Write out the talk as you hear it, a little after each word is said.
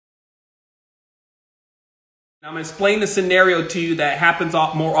I'm going to explain the scenario to you that happens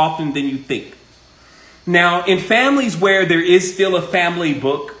more often than you think. Now, in families where there is still a family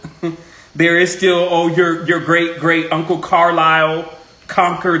book, there is still, your great Uncle Carlisle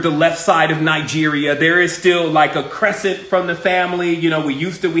conquered the left side of Nigeria. There is still like a crescent from the family. You know,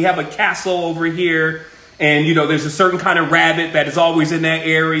 we have a castle over here. And, you know, there's a certain kind of rabbit that is always in that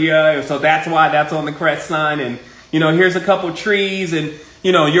area. And so that's why that's on the crest sign. And, you know, here's a couple trees and,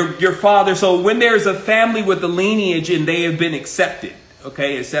 you know, your father. So when there's a family with a lineage and they have been accepted,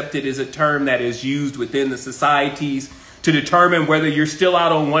 okay, accepted is a term that is used within the societies to determine whether you're still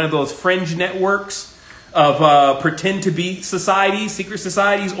out on one of those fringe networks of pretend to be societies, secret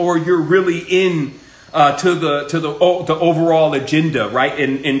societies, or you're really in to the overall agenda, right?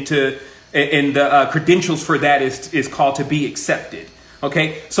 And the credentials for that is called to be accepted.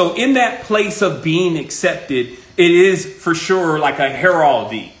 Okay, so in that place of being accepted, it is for sure like a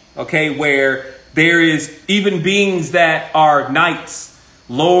heraldry, okay, where there is even beings that are knights,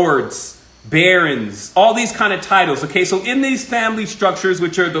 lords, barons, all these kind of titles. Okay, so in these family structures,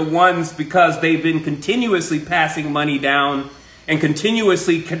 which are the ones because they've been continuously passing money down and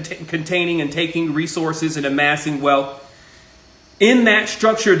continuously containing and taking resources and amassing wealth, in that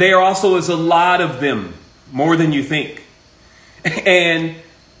structure, there also is a lot of them, more than you think. And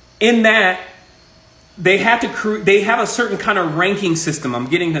in that, they have a certain kind of ranking system. I'm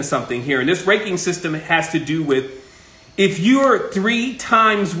getting to something here. And this ranking system has to do with if you're 3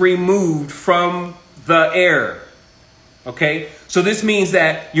 times removed from the heir. Okay, so this means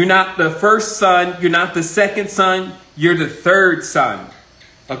that you're not the first son, you're not the second son, you're the third son.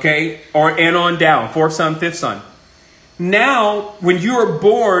 Okay, and on down, 4th son, 5th son. Now, when you are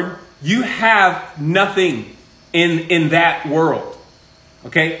born, you have nothing in that world.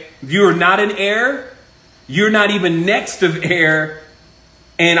 Okay, you are not an heir. You're not even next of heir.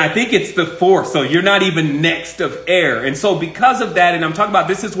 And I think it's the 4th. So you're not even next of heir. And so because of that, and I'm talking about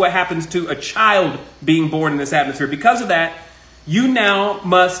this is what happens to a child being born in this atmosphere. Because of that, you now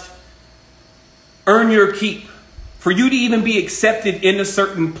must earn your keep. For you to even be accepted into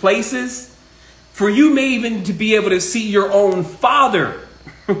certain places, for you may even to be able to see your own father.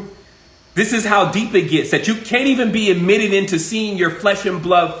 This is how deep it gets, that you can't even be admitted into seeing your flesh and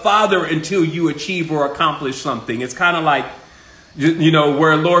blood father until you achieve or accomplish something. It's kind of like, you know,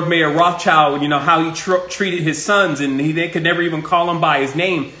 where Lord Mayor Rothschild, you know, how he treated his sons and they could never even call him by his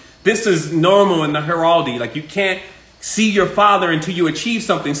name. This is normal in the heraldry. Like you can't see your father until you achieve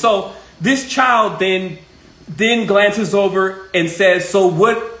something. So this child then glances over and says, so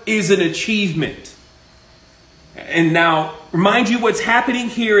what is an achievement? And now, remind you what's happening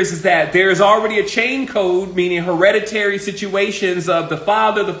here is that there is already a chain code, meaning hereditary situations of the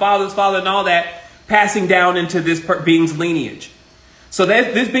father, the father's father, and all that passing down into this being's lineage. So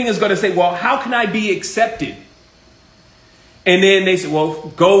that this being is going to say, well, how can I be accepted? And then they say, well,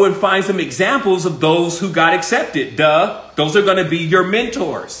 go and find some examples of those who got accepted. Duh, those are going to be your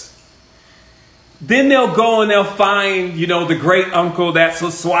mentors. Then they'll go and they'll find, you know, the great uncle that's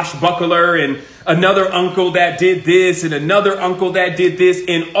a swashbuckler and another uncle that did this and another uncle that did this.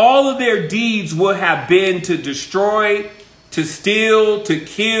 And all of their deeds will have been to destroy, to steal, to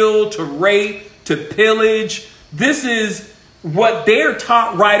kill, to rape, to pillage. This is what they're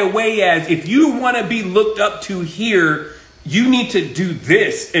taught right away as if you want to be looked up to here, you need to do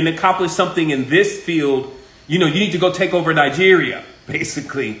this and accomplish something in this field. You know, you need to go take over Nigeria,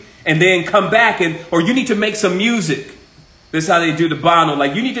 basically. And then come back or you need to make some music. This is how they do the Bono.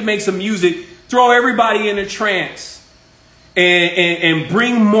 Like you need to make some music, throw everybody in a trance and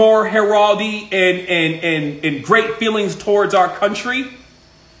bring more heraldry and great feelings towards our country.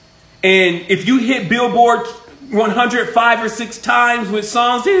 And if you hit Billboard 105 or 6 times with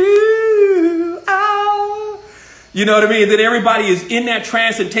songs, ooh, ah, you know what I mean? Then everybody is in that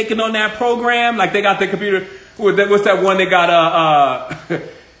trance and taking on that program. Like they got the computer. What's that one they got?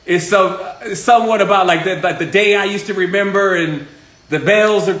 It's somewhat about like the day I used to remember and the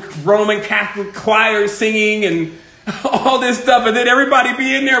bells of Roman Catholic choirs singing and all this stuff. And then everybody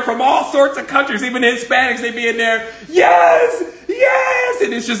be in there from all sorts of countries, even the Hispanics, they be in there. Yes, yes.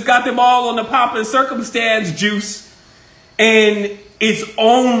 And it's just got them all on the pomp and circumstance juice. And it's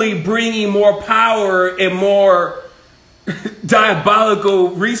only bringing more power and more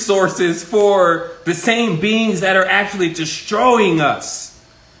diabolical resources for the same beings that are actually destroying us.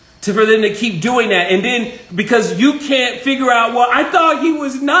 For them to keep doing that. And then because you can't figure out, well, I thought he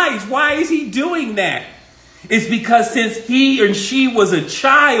was nice. Why is he doing that? It's because since he and she was a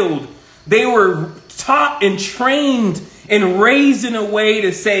child, they were taught and trained and raised in a way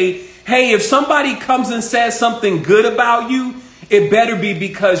to say, hey, if somebody comes and says something good about you it better be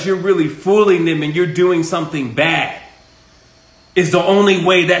because you're really fooling them and you're doing something bad. Is the only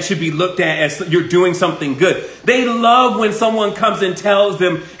way that should be looked at, as you're doing something good. They love when someone comes and tells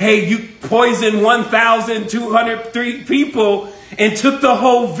them, hey, you poisoned 1,203 people and took the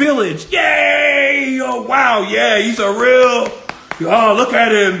whole village. Yay! Oh, wow. Yeah, he's a real, oh, look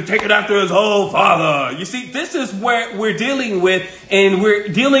at him, take it after his whole father. You see, this is where we're dealing with, and we're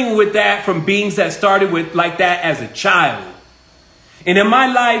dealing with that from beings that started with like that as a child. And in my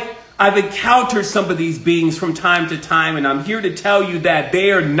life, I've encountered some of these beings from time to time, and I'm here to tell you that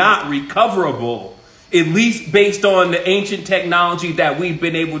they are not recoverable, at least based on the ancient technology that we've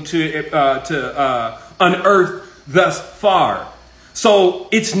been able to unearth thus far. So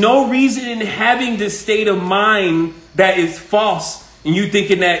it's no reason in having this state of mind that is false, and you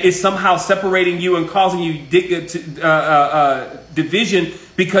thinking that it's somehow separating you and causing you division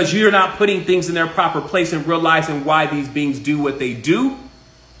because you're not putting things in their proper place and realizing why these beings do what they do.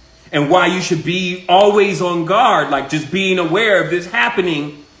 And why you should be always on guard, like just being aware of this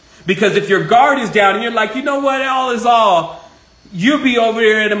happening. Because if your guard is down and you're like, you know what, all is all, you'll be over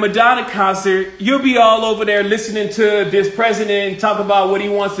there at a Madonna concert. You'll be all over there listening to this president talk about what he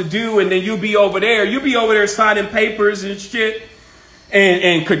wants to do. And then you'll be over there signing papers and shit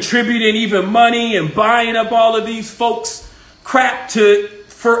and contributing even money and buying up all of these folks' crap to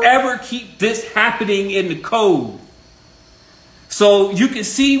forever keep this happening in the code. So you can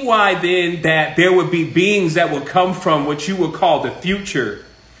see why then that there would be beings that would come from what you would call the future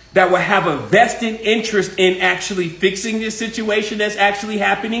that would have a vested interest in actually fixing this situation that's actually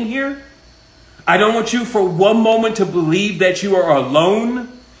happening here. I don't want you for one moment to believe that you are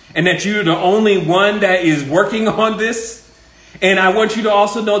alone and that you're the only one that is working on this. And I want you to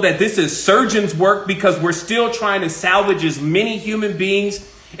also know that this is surgeon's work, because we're still trying to salvage as many human beings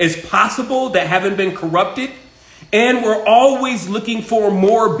as possible that haven't been corrupted. And we're always looking for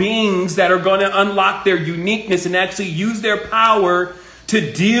more beings that are going to unlock their uniqueness and actually use their power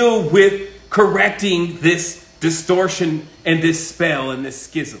to deal with correcting this distortion and this spell and this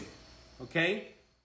schism. Okay?